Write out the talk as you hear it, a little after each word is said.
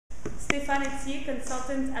Stéphane Etier,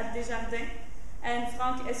 consultant at Desjardins, and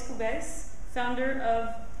Franck Escoubès, founder of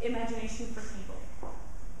Imagination for People.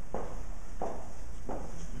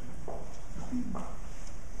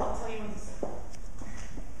 I'll tell you when to sit.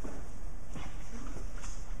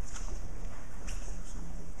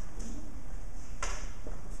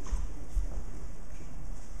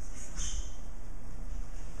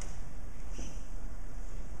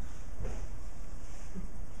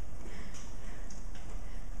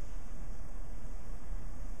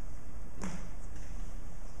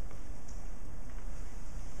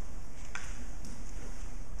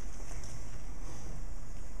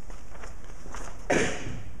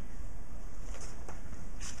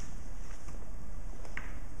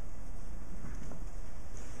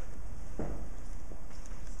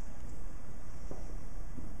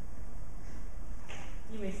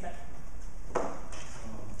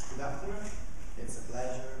 Good afternoon. It's a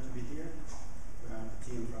pleasure to be here. We're a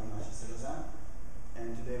team from HEC Lausanne, and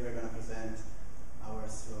today we're going to present our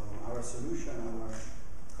solution, our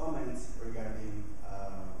comments regarding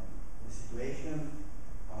the situation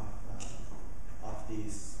of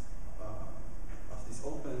this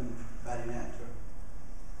open value network.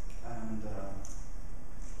 And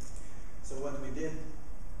so what we did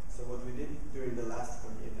during the last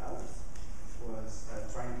 48 hours was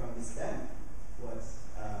trying to understand what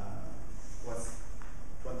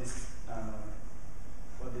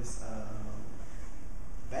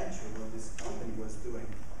this company was doing,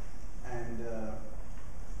 and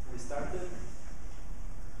we started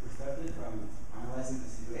from analyzing the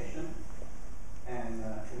situation, and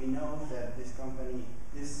we know that this company,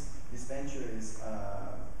 this venture is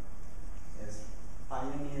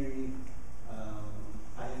pioneering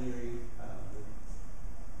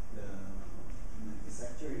the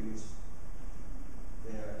sector in which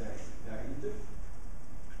they are into,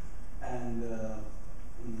 and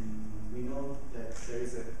we know that there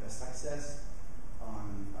is a success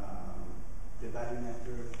on the value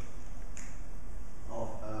network of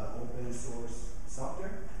open source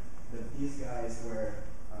software, but these guys were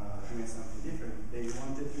doing something different. They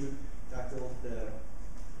wanted to tackle the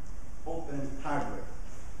open hardware.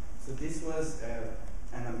 So this was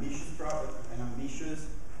an ambitious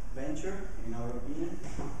venture, in our opinion.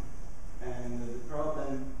 And the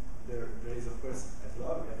problem, there is of course a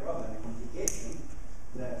problem, a complication,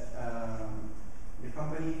 that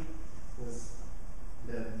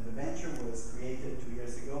the venture was created 2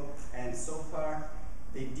 years ago, and so far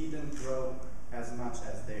they didn't grow as much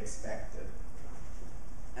as they expected.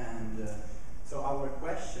 And so our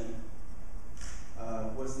question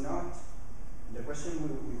was not, the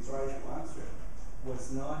question we tried to answer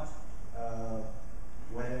was not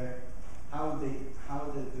how the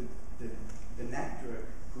network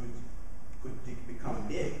could become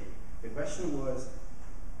big. The question was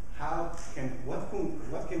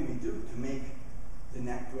what can we do to make the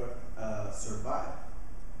network survive?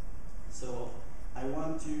 So what I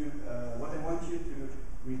want you to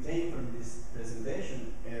retain from this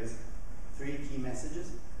presentation is 3 key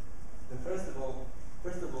messages. First of all,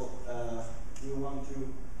 we want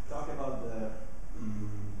to talk about the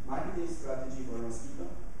marketing strategy for Mosquito,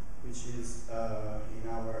 which is, in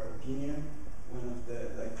our opinion, one of the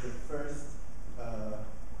first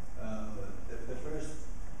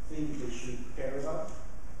thing they should care about.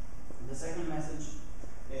 The second message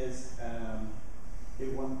is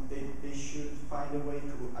they should find a way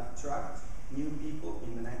to attract new people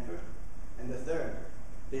in the network, and the third,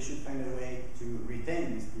 they should find a way to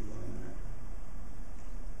retain these people in the network.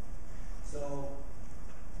 So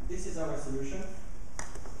this is our solution.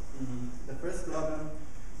 The first problem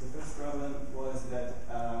was that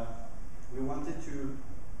we wanted to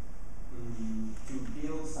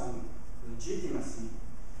build some legitimacy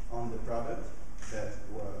on the product that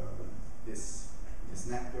this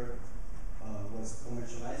network was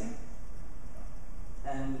commercializing,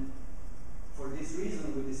 and for this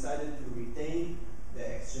reason we decided to retain the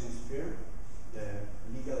exchange sphere, the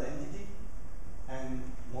legal entity, and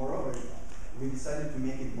moreover we decided to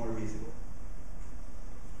make it more visible.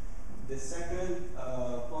 The second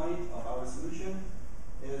point of our solution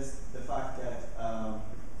is the fact that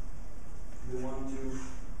we want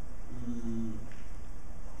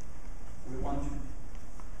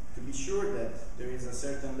to be sure that there is a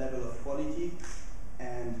certain level of quality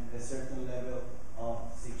and a certain level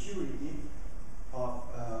of security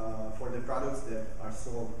for the products that are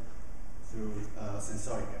sold through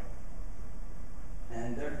Sensorica.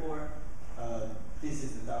 And therefore, this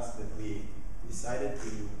is the task that we decided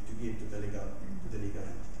to give to the legal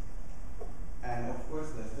entity. And of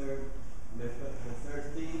course, the third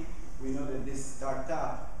thing, we know that this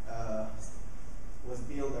startup was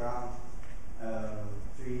built around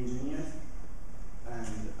 3 engineers,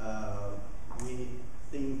 and we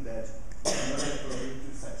think that in order for it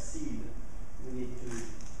to succeed, we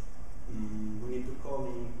need to call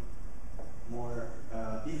in more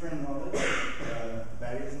different knowledge,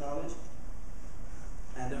 various knowledge,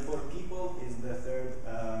 and therefore people is the third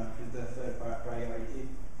priority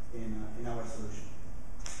in our solution.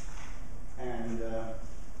 And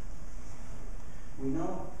we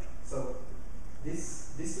know, so this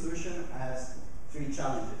solution has 3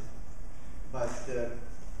 challenges, but the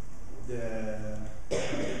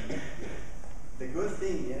good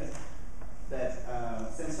thing is that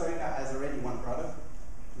Sensorica has already one product,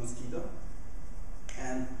 Mosquito,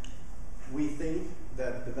 and we think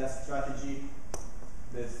that the best strategy,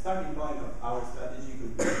 the starting point of our strategy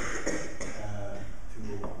could be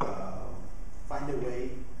to find a way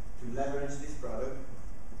to leverage this product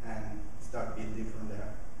and start building from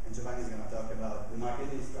there. And Giovanni is going to talk about the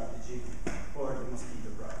marketing strategy for the Mosquito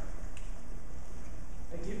product.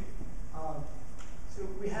 Thank you. So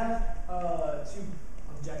we have 2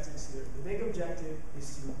 objectives here. The big objective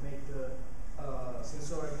is to make the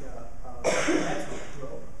Sensorica network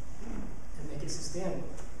grow and make it sustainable.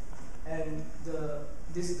 And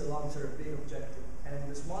this is the long-term big objective.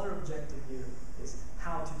 And the smaller objective here is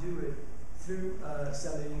how to do it through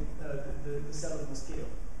selling the sale of Mosquito.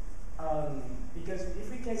 Because if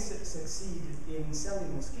we can succeed in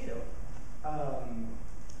selling Mosquito,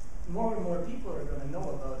 more and more people are going to know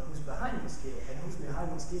about who's behind Mosquito, and who's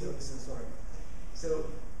behind Mosquito is Sensorica. So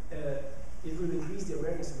it will increase the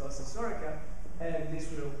awareness about Sensorica, and this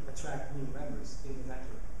will attract new members in the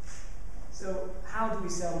network. So how do we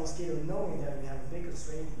sell Mosquito knowing that we have a big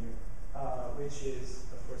constraint here, which is,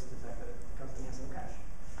 of course, the fact that the company has no cash?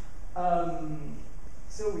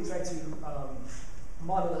 So we try to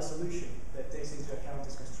model a solution that takes into account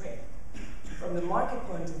this constraint. From the market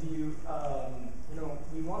point of view,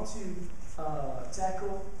 we want to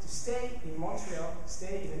stay in Montreal,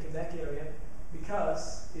 stay in the Quebec area,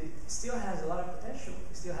 because it still has a lot of potential.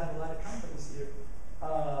 We still have a lot of companies here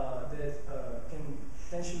that can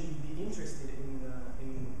potentially be interested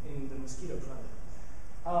in the Mosquito product.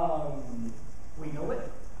 We know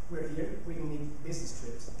it. We're here. We don't need business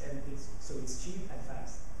trips, and so it's cheap and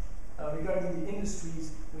fast. Regarding the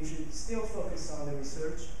industries, we should still focus on the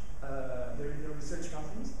research, the research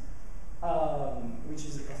companies, which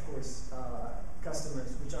is of course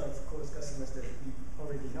customers, which are of course customers that we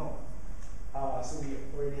already know. So we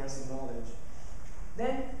already have some knowledge.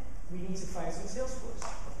 Then we need to find some sales force.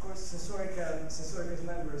 Of course, Sensorica's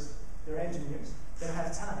members, they're engineers. They don't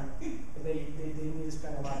have time, and they need to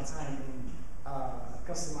spend a lot of time in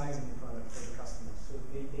customizing the product for the customers. So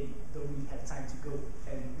they don't really have time to go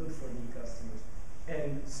and look for new customers.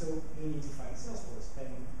 And so we need to find sales force.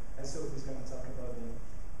 And Sophie's going to talk about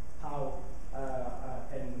how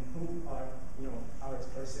and who are our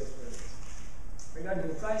sales force. Regarding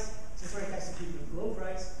the price, Sensorica has to keep it low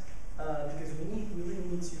price because we really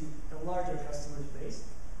need to enlarge our customer base.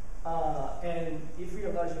 And if we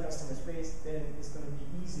enlarge our customer base, then it's going to be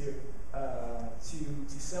easier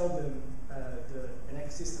to sell them an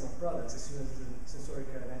ecosystem of products as soon as the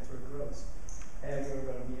Sensorica network grows, and we're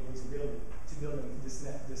going to be able to build them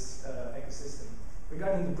this ecosystem.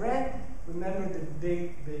 Regarding the brand, remember the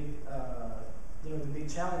big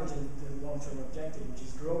challenge and the long-term objective, which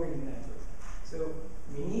is growing the network. So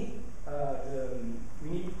we need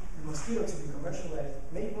the Mosquito to be commercialized,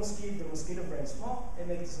 make the Mosquito brand small, and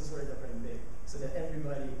make the Sensorica brand big, so that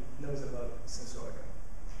everybody knows about Sensorica,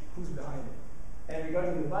 who's behind it. And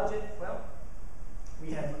regarding the budget, well,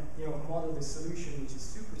 we have modeled this solution which is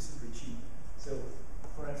super cheap. So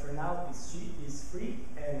for now, it's cheap, it's free,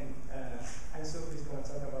 and Sophie is going to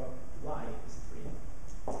talk about why it's free.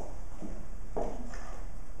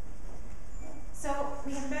 So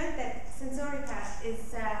we have learned that Sensorica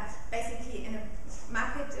is basically in a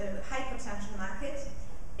market, a high potential market.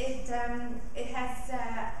 It has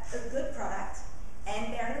a good product,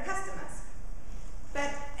 and there are no customers.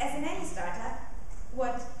 But as in any startup,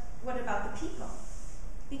 what about the people?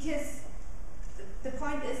 Because the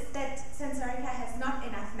point is that Sensorica has not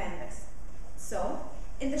enough members. So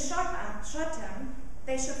in the short term,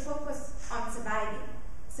 they should focus on surviving.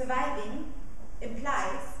 Surviving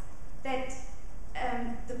implies that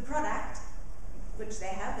the product, which they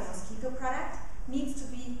have, the Mosquito product, needs to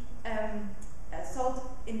be sold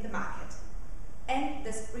in the market. And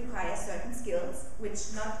this requires certain skills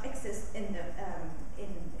which not exist in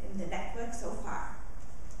the network so far.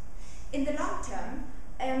 In the long term,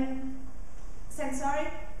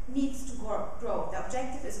 Sensorica needs to grow. The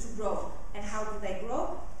objective is to grow. And how do they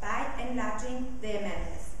grow? By enlarging their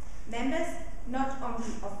members. Members not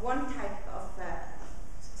only of one type of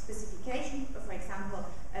specification, for example,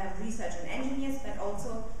 research and engineers, but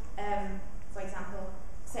also, for example,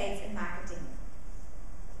 sales and marketing.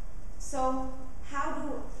 So how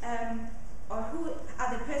do, or who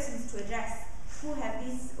are the persons to address? Who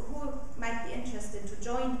might be interested to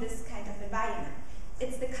join this kind of environment?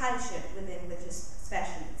 It's the culture within which is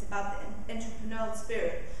special. It's about the entrepreneurial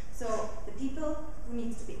spirit. So the people who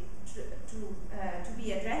need to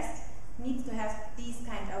be addressed need to have these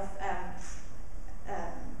kind of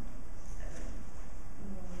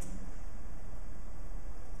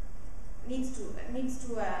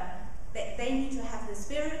they need to have the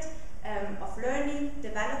spirit of learning,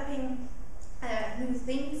 developing new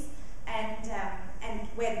things, and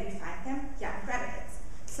where do we find them? Young graduates.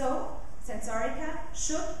 So Sensorica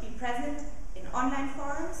should be present in online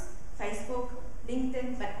forums, Facebook,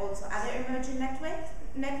 LinkedIn, but also other emerging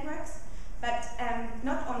networks. But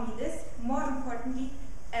not only this, more importantly,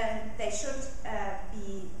 they should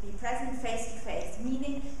be present face-to-face,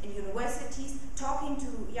 meaning in universities, talking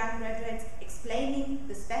to young graduates, explaining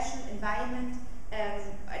the special environment and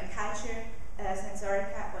culture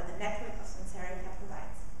Sensorica, or the network of Sensorica,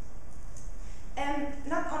 provides.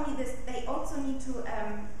 Not only this, they also need to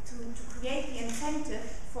create the incentive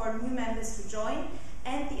for new members to join,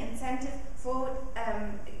 and the incentive for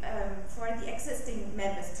the existing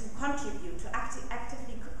members to contribute, to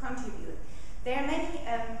actively contribute. There are many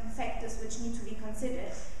factors which need to be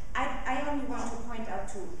considered. I only want to point out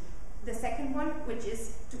to the second one, which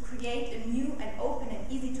is to create a new and open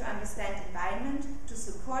and easy to understand environment to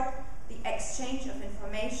support the exchange of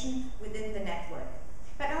information within the network.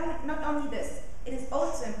 But not only this, it is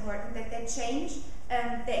also important that they change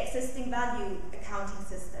the existing value accounting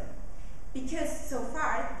system. Because so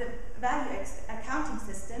far, the value accounting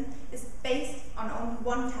system is based on only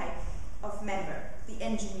one type of member, the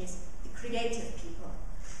engineers, the creative people.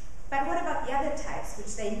 But what about the other types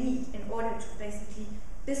which they need in order to basically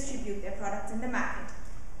distribute their products in the market?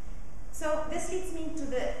 So this leads me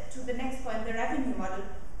to the next point, the revenue model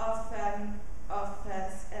of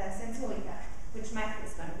Sensorica, which Michael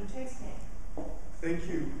is going to explain. Thank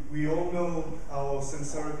you. We all know how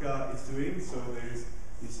Sensorica is doing. So there is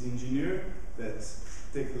this engineer that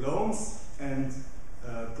takes loans and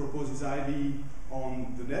proposes ID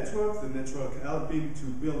on the network helping to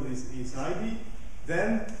build his ID.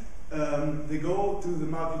 Then they go to the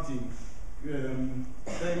marketing.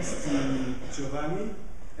 Thanks to Giovanni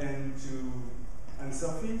and to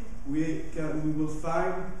Anne-Sophie, we will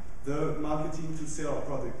find the marketing to sell our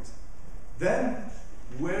product. Then,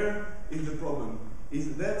 where is the problem?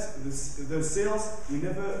 Is that the sales, we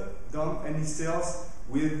never done any sales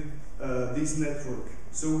with this network.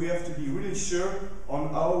 So we have to be really sure on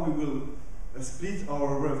how we will split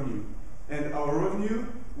our revenue. And our revenue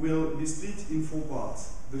will be split in 4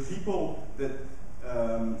 parts. The people that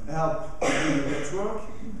help in the network,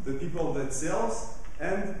 the people that sells,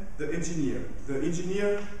 and the engineer. The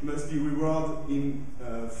engineer must be rewarded in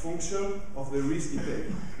function of the risk he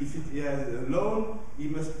takes. If he has a loan, he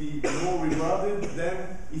must be more rewarded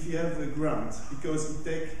than if he has a grant, because he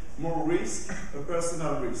takes more risk, a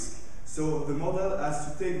personal risk. So the model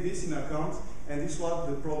has to take this in account, and this was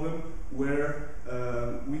the problem where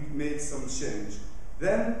we made some change.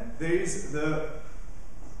 Then there is the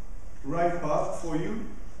right part for you,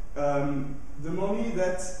 the money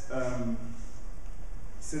that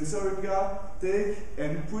Sensorica take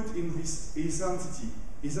and put in his entity.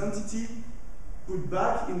 His entity put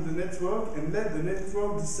back in the network and let the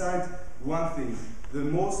network decide one thing.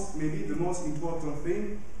 Maybe the most important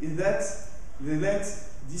thing is that they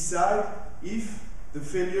decide if the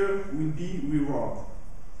failure will be rewarded.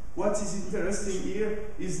 What is interesting here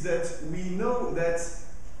is that we know that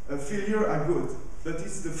failure are good, but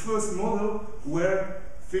it's the first model where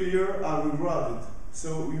failure are rewarded.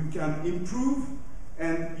 So you can improve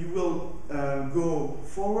and you will go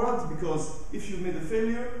forward, because if you made a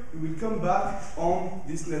failure, you will come back on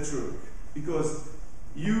this network. Because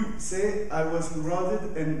you say, I was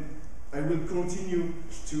rewarded and I will continue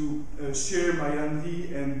to share my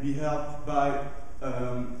ID and be helped by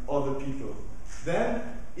other people. Then,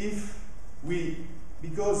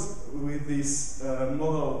 because with this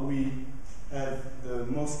model we have the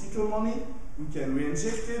mosquito money, we can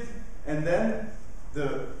reinject it, and then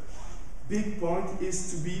the big point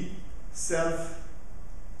is to be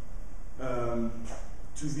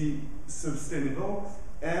to be sustainable,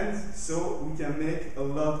 and so we can make a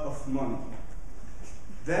lot of money.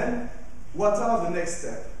 Then, what are the next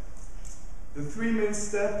steps? The 3 main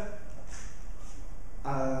steps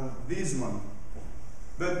are this one.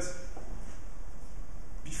 But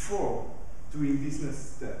before doing business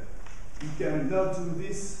step, you cannot do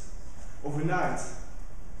this overnight.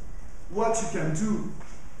 What you can do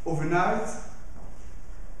overnight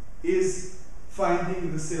is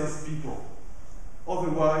finding the salespeople.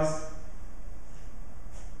 Otherwise,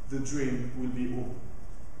 the dream will be over.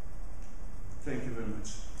 Thank you very much.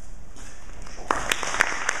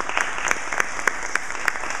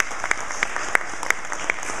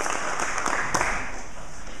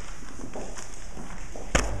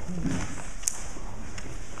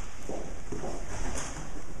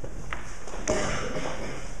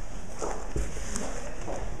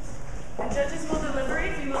 The judges will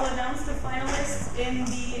deliberate. We will announce the finalists in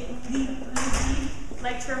the